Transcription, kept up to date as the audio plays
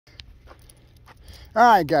All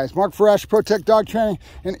right, guys, Mark Ferrasci, Protect Dog Training,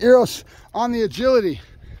 and Eros on the agility.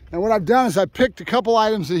 And what I've done is I picked a couple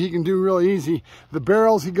items that he can do really easy. The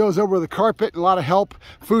barrels, he goes over the carpet, a lot of help.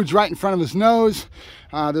 Food's right in front of his nose.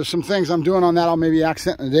 There's some things I'm doing on that I'll maybe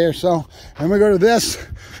accent in a day or so. And we go to this,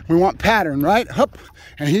 we want pattern, right? Hup.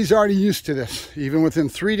 And he's already used to this. Even within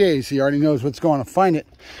 3 days, he already knows what's going on. Find it.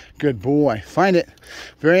 Good boy. Find it.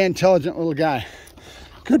 Very intelligent little guy.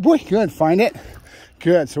 Good boy. Good. Find it.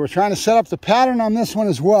 Good. So we're trying to set up the pattern on this one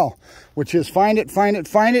as well, which is find it, find it,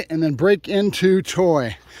 find it, and then break into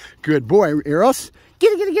toy. Good boy, Eros.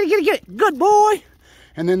 Get it, get it, get it, get it, get it. Good boy.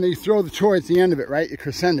 And then you throw the toy at the end of it, right? You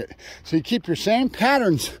crescend it. So you keep your same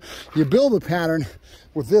patterns. You build a pattern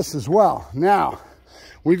with this as well. Now,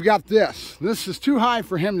 we've got this. This is too high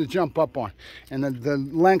for him to jump up on. And the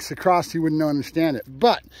lengths across, he wouldn't understand it.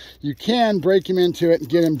 But you can break him into it and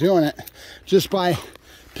get him doing it just by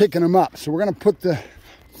picking him up. So we're going to put the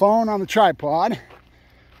phone on the tripod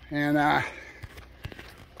and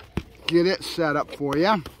get it set up for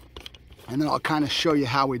you. And then I'll kind of show you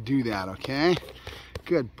how we do that, okay?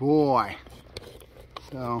 Good boy.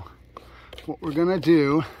 So what we're going to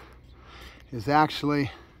do is actually,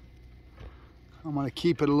 I'm going to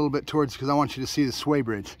keep it a little bit towards, because I want you to see the sway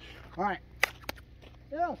bridge. All right.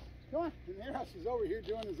 Eros, come on. And Eros is over here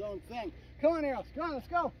doing his own thing. Come on, Eros. Come on, let's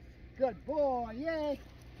go. Good boy. Yay.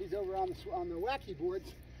 He's over on the wacky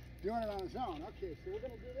boards doing it on his own. Okay, so we're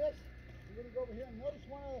going to do this. We're going to go over here and notice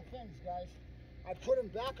one of the things, guys. I put him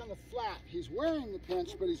back on the flat. He's wearing the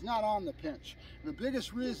pinch, but he's not on the pinch. And the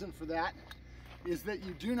biggest reason for that is that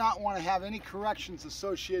you do not want to have any corrections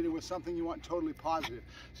associated with something you want totally positive.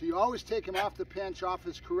 So you always take him off the pinch, off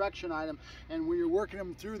his correction item, and when you're working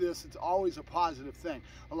him through this, it's always a positive thing.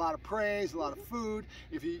 A lot of praise, a lot of food.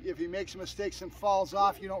 If he makes mistakes and falls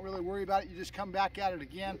off, you don't really worry about it. You just come back at it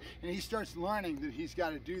again, and he starts learning that he's got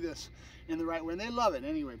to do this in the right way, and they love it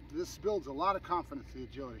anyway. This builds a lot of confidence, the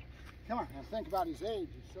agility. Come on, now think about his age.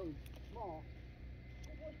 He's so small.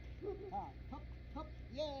 Hup, hup,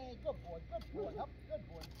 yay, good boy, hup, good boy, hup,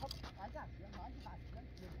 I got you,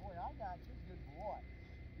 good boy, I got you, good boy,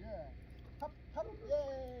 good, hup, hup,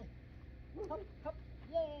 yay, hup,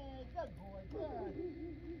 yay, good boy,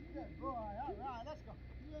 good boy, all right, let's go,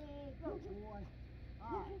 yay, good boy,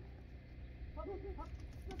 all right, hup, hup,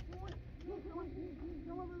 good boy,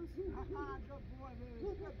 come on, haha, good boy, baby,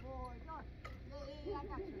 good boy, go on. Hey, I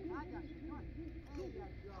got you, come on, there you go, good boy, get it,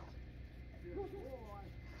 good boy, yeah,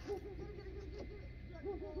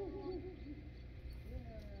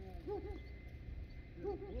 good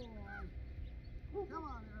boy, come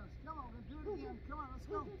on, Eros, come on, we're gonna do it again, come on, let's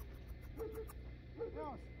go,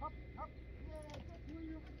 Eros, up, yeah, good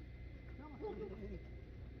boy, come on,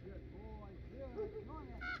 good boy, good, come on,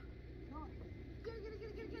 come on, get it,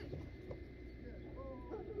 good boy,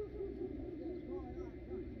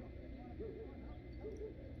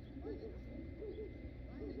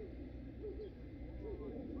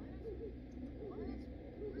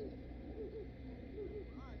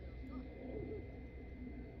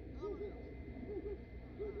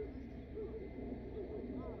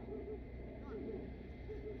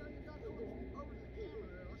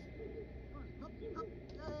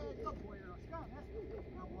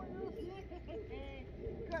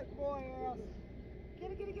 Good boy, Eros.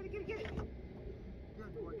 Get it.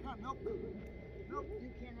 Good boy. Come, nope,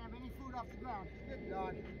 you can't have any food off the ground. Good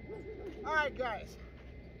dog. All right, guys.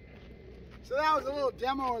 So that was a little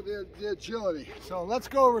demo of the agility. So let's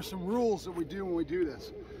go over some rules that we do when we do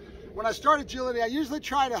this. When I start agility, I usually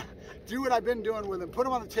try to do what I've been doing with him. Put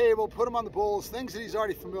him on the table, put him on the bowls, things that he's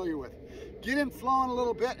already familiar with. Get him flowing a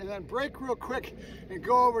little bit and then break real quick and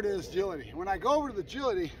go over to his agility. When I go over to the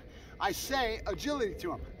agility, I say agility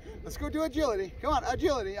to him. Let's go do agility. Come on,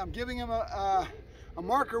 agility. I'm giving him a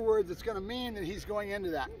marker word that's going to mean that he's going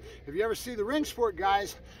into that. If you ever see the ring sport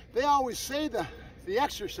guys, they always say the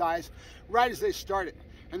exercise right as they start it.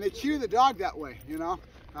 And they cue the dog that way, you know,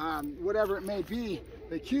 whatever it may be.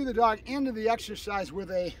 They cue the dog into the exercise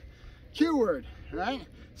with a cue word, right?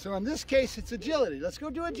 So in this case, it's agility. Let's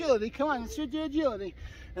go do agility. Come on, let's do agility.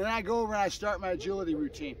 And then I go over and I start my agility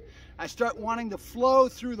routine. I start wanting to flow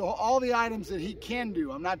through all the items that he can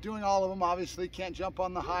do. I'm not doing all of them, obviously. Can't jump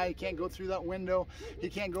on the high, he can't go through that window, he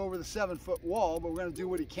can't go over the 7-foot wall, but we're gonna do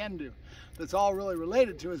what he can do. That's all really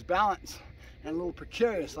related to his balance and a little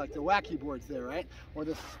precarious, like the wacky boards there, right? Or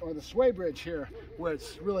the sway bridge here, where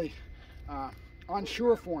it's really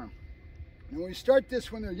onshore for him. And when you start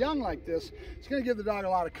this when they're young like this, it's gonna give the dog a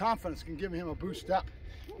lot of confidence, can give him a boost up,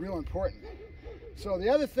 real important. So the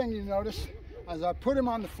other thing you notice as I put him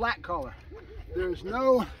on the flat collar. there's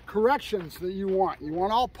no corrections that you want. You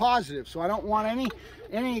want all positive. So I don't want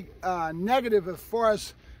any negative as far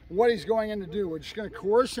as what he's going in to do. We're just going to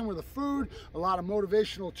coerce him with the food, a lot of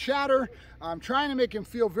motivational chatter. I'm trying to make him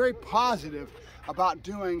feel very positive about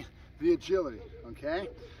doing the agility, okay?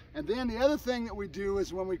 And then the other thing that we do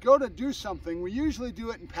is when we go to do something, we usually do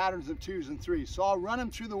it in patterns of 2s and 3s. So I'll run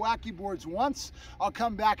him through the wacky boards once, I'll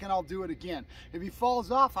come back and I'll do it again. If he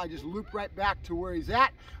falls off, I just loop right back to where he's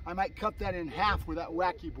at. I might cut that in half with that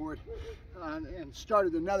wacky board and start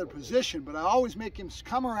at another position, but I always make him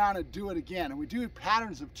come around and do it again. And we do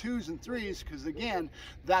patterns of 2s and 3s because, again,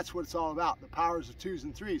 that's what it's all about, the powers of 2s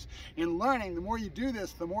and 3s. In learning, the more you do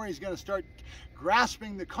this, the more he's going to start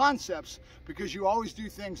grasping the concepts, because you always do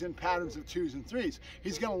things in patterns of 2s and 3s.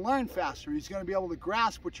 He's going to learn faster. He's going to be able to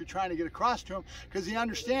grasp what you're trying to get across to him, because he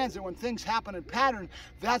understands that when things happen in pattern,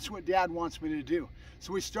 that's what Dad wants me to do.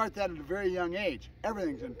 So we start that at a very young age.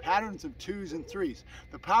 Everything's in patterns of 2s and 3s.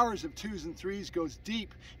 The powers of 2s and 3s goes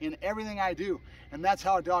deep in everything I do, and that's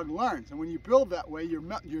how a dog learns. And when you build that way,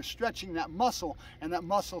 you're stretching that muscle, and that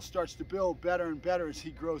muscle starts to build better and better as he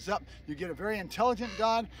grows up. You get a very intelligent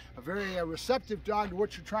dog, a very receptive dog to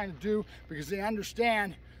what you're trying to do, because they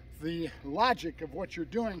understand the logic of what you're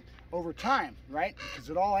doing over time, right? Because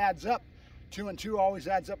it all adds up. 2 and 2 always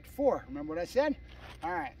adds up to 4. Remember what I said?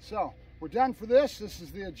 All right, so we're done for this. This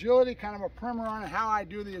is the agility, kind of a primer on how I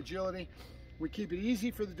do the agility. We keep it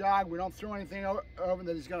easy for the dog. We don't throw anything over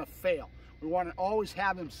that he's going to fail. We want to always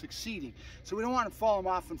have him succeeding. So we don't want to fall him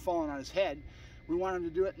off and falling on his head. We want him to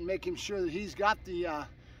do it and make him sure that he's got the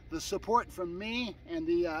support from me and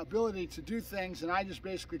the ability to do things, and I just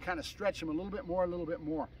basically kind of stretch him a little bit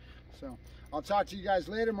more. So I'll talk to you guys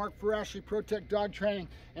later. Mark Ferrasci, ProTech Dog Training,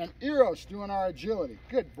 and Eros doing our agility.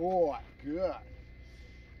 Good boy, good.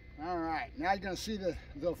 All right, now you're going to see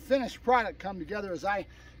the finished product come together as I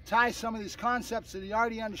tie some of these concepts that he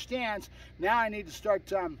already understands. Now I need to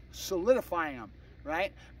start solidifying them,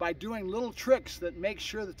 right? By doing little tricks that make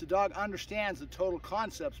sure that the dog understands the total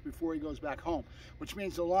concepts before he goes back home, which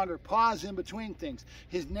means a longer pause in between things.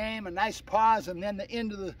 His name, a nice pause, and then the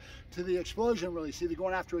end to the explosion release, either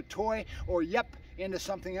going after a toy or yep into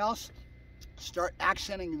something else. Start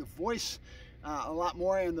accenting the voice a lot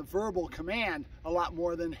more, and the verbal command a lot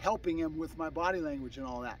more than helping him with my body language and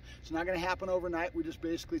all that. It's not going to happen overnight. We just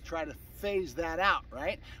basically try to phase that out,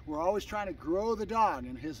 right? We're always trying to grow the dog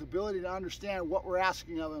and his ability to understand what we're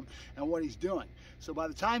asking of him and what he's doing. So by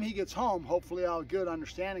the time he gets home, hopefully I'll have a good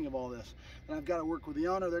understanding of all this. And I've got to work with the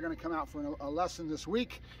owner. They're going to come out for a lesson this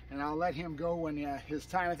week, and I'll let him go when his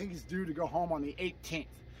time. I think he's due to go home on the 18th.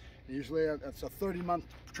 Usually it's a 30-month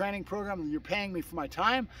training program, and you're paying me for my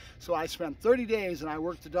time. So I spend 30 days and I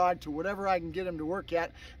work the dog to whatever I can get him to work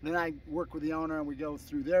at. And then I work with the owner and we go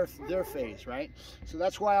through their phase, right? So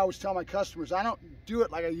that's why I always tell my customers, I don't do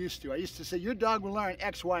it like I used to. I used to say, your dog will learn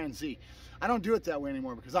X, Y, and Z. I don't do it that way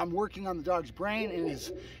anymore, because I'm working on the dog's brain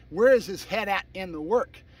and where is his head at in the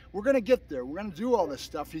work. We're going to get there. We're going to do all this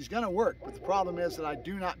stuff. He's going to work. But the problem is that I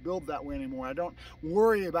do not build that way anymore. I don't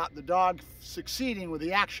worry about the dog succeeding with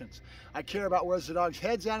the actions. I care about where's the dog's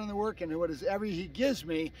head's at in the work, and whatever he gives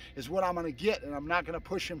me is what I'm going to get. And I'm not going to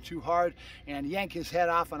push him too hard and yank his head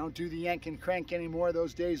off. I don't do the yank and crank anymore.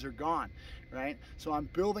 Those days are gone, right? So I'm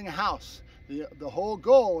building a house. The whole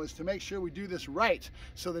goal is to make sure we do this right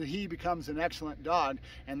so that he becomes an excellent dog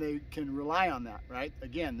and they can rely on that, right?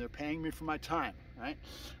 Again, they're paying me for my time, right?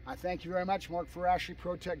 I thank you very much. Mark Ferrasci,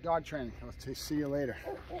 ProTech Dog Training. I'll see you later.